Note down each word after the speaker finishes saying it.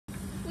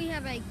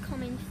have a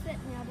comenge set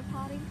now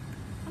departing.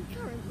 I'm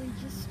currently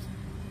just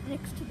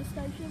next to the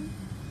station.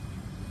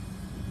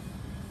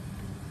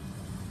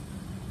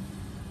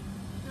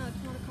 No,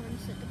 it's not a comenge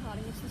set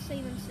departing, it's the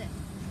Siemens set.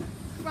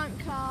 Front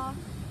car,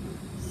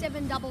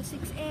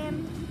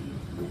 766M.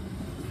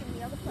 From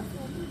the other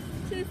platform,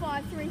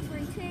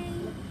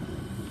 2533T,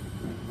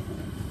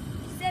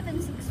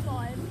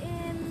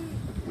 765M,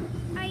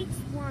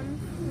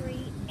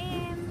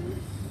 813M,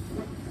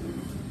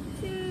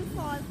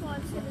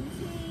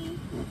 2557T,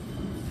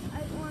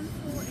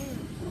 814M.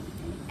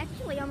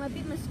 Actually, I'm a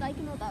bit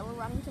mistaken that they were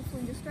running to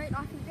Flinders Street.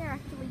 I think they're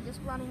actually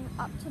just running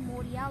up to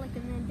Mordialloc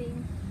and then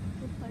being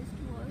replaced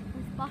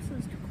with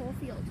buses to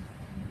Caulfield.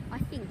 I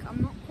think,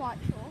 I'm not quite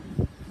sure.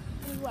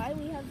 Anyway,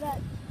 we have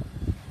that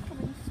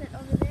coming set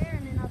over there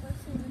and another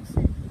Siemens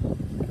set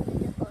coming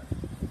depot.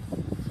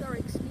 Sorry,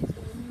 excuse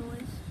the wind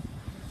noise.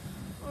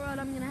 Alright,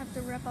 I'm going to have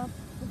to wrap up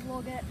the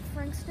vlog at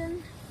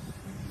Frankston.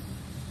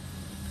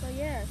 So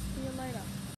yeah, see you later.